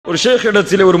ஒரு ஷேக்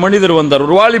இடத்திலே ஒரு மனிதர் வந்தார்,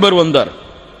 ஒரு வாலிபர் வந்தார்.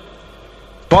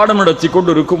 பாடம் நடத்தி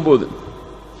கொண்டு இருக்கும் போது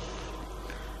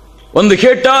வந்து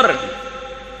கேட்டார்,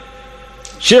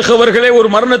 ஷேக் அவர்களே,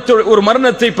 ஒரு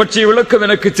மரணத்தை பற்றிய விளக்கம்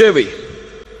எனக்கு தேவை.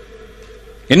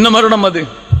 என்ன மரணம் அது?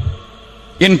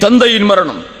 என் தந்தையின்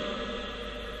மரணம்.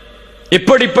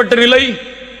 எப்படிப்பட்ட நிலை?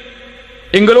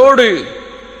 எங்களோடு,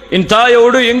 என்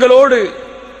தாயோடு எங்களோடு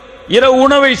இரவு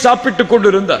உணவை சாப்பிட்டுக்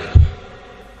கொண்டிருந்தார்.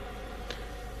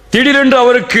 திடீரென்று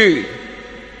அவருக்கு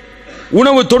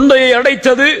உணவு தொண்டையை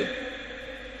அடைத்தது,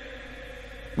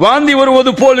 வாந்தி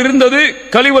வருவது போல் இருந்தது.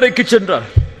 கழிவறைக்கு சென்றார்.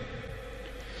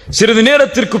 சிறிது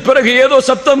நேரத்திற்கு பிறகு ஏதோ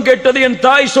சத்தம் கேட்டது. என்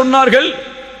தாய் சொன்னார்கள்,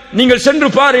 நீங்கள் சென்று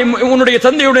பார் உன்னுடைய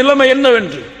தந்தையுடைய நிலைமை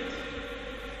என்னவென்று.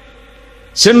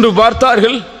 சென்று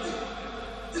பார்த்தார்கள்.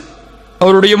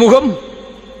 அவருடைய முகம்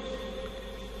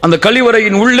அந்த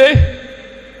கழிவறையின் உள்ளே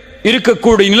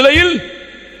இருக்கக்கூடிய நிலையில்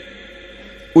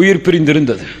உயிர்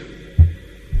பிரிந்திருந்தது.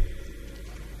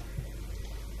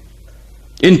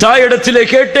 என் தாயிடத்திலே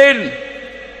கேட்டேன்,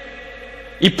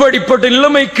 இப்படிப்பட்ட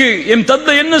நிலைமைக்கு என்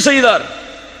தந்தை என்ன செய்தார்?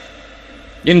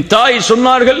 என் தாய்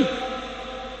சொன்னார்கள்,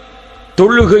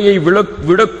 தொழுகையை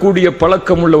விடக்கூடிய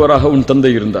பழக்கம் உள்ளவராக உன்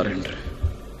தந்தை இருந்தார் என்று.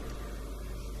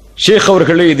 ஷேக்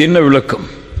அவர்களே, இது என்ன விளக்கம்?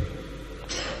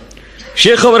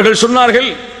 ஷேக் அவர்கள்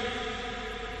சொன்னார்கள்,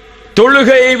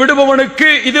 தொழுகையை விடுபவனுக்கு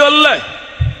இது அல்ல.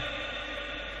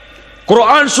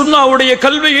 குர்ஆன் சுன்னாவுடைய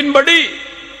கல்வியின்படி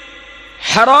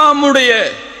ஹராமுடைய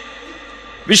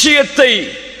விஷயத்தை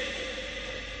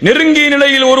நெருங்கிய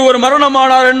நிலையில் ஒருவர்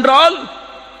மரணமானார் என்றால்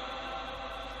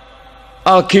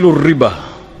ஆகிலுர் ரிபா,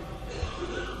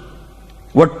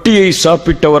 வட்டியை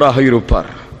சாப்பிட்டவராக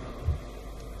இருப்பார்.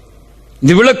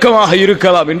 இது விளக்கமாக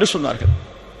இருக்கலாம் என்று சொன்னார்கள்.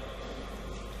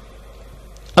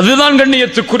 அதுதான்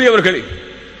கண்ணியத்துக்குரியவர்களே,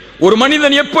 ஒரு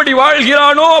மனிதன் எப்படி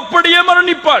வாழ்கிறானோ அப்படியே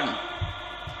மரணிப்பான்.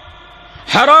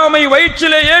 ஹராமை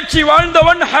வயிற்றிலே ஏற்றி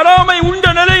வாழ்ந்தவன் ஹராமை உண்ட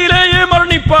நிலையிலேயே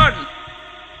மரணிப்பான்.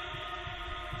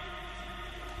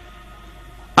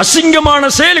 அசிங்கமான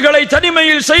செயல்களை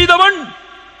தனிமையில் செய்தவன்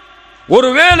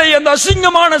ஒருவேளை அந்த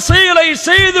அசிங்கமான செயலை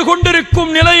செய்து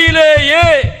கொண்டிருக்கும் நிலையிலேயே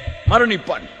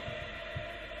மரணிப்பான்.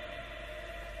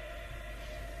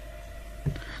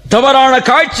 தவறான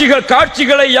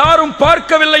காட்சிகளை யாரும்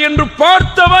பார்க்கவில்லை என்று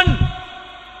பார்த்தவன்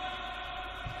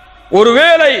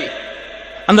ஒருவேளை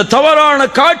அந்த தவறான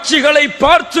காட்சிகளை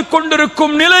பார்த்து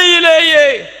கொண்டிருக்கும் நிலையிலேயே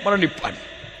மரணிப்பான்.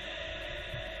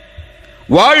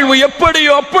 வாழ்வு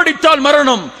எப்படியோ அப்படித்தான்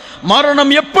மரணம்,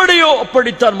 மரணம் எப்படியோ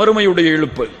அப்படித்தான் மறுமையுடைய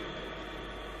எழுப்பு.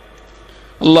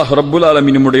 அல்லாஹ் ரப்புல்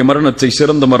ஆலமீன் நம்முடைய மரணத்தை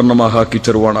சிறந்த மரணமாக ஆக்கி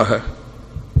தருவானாக.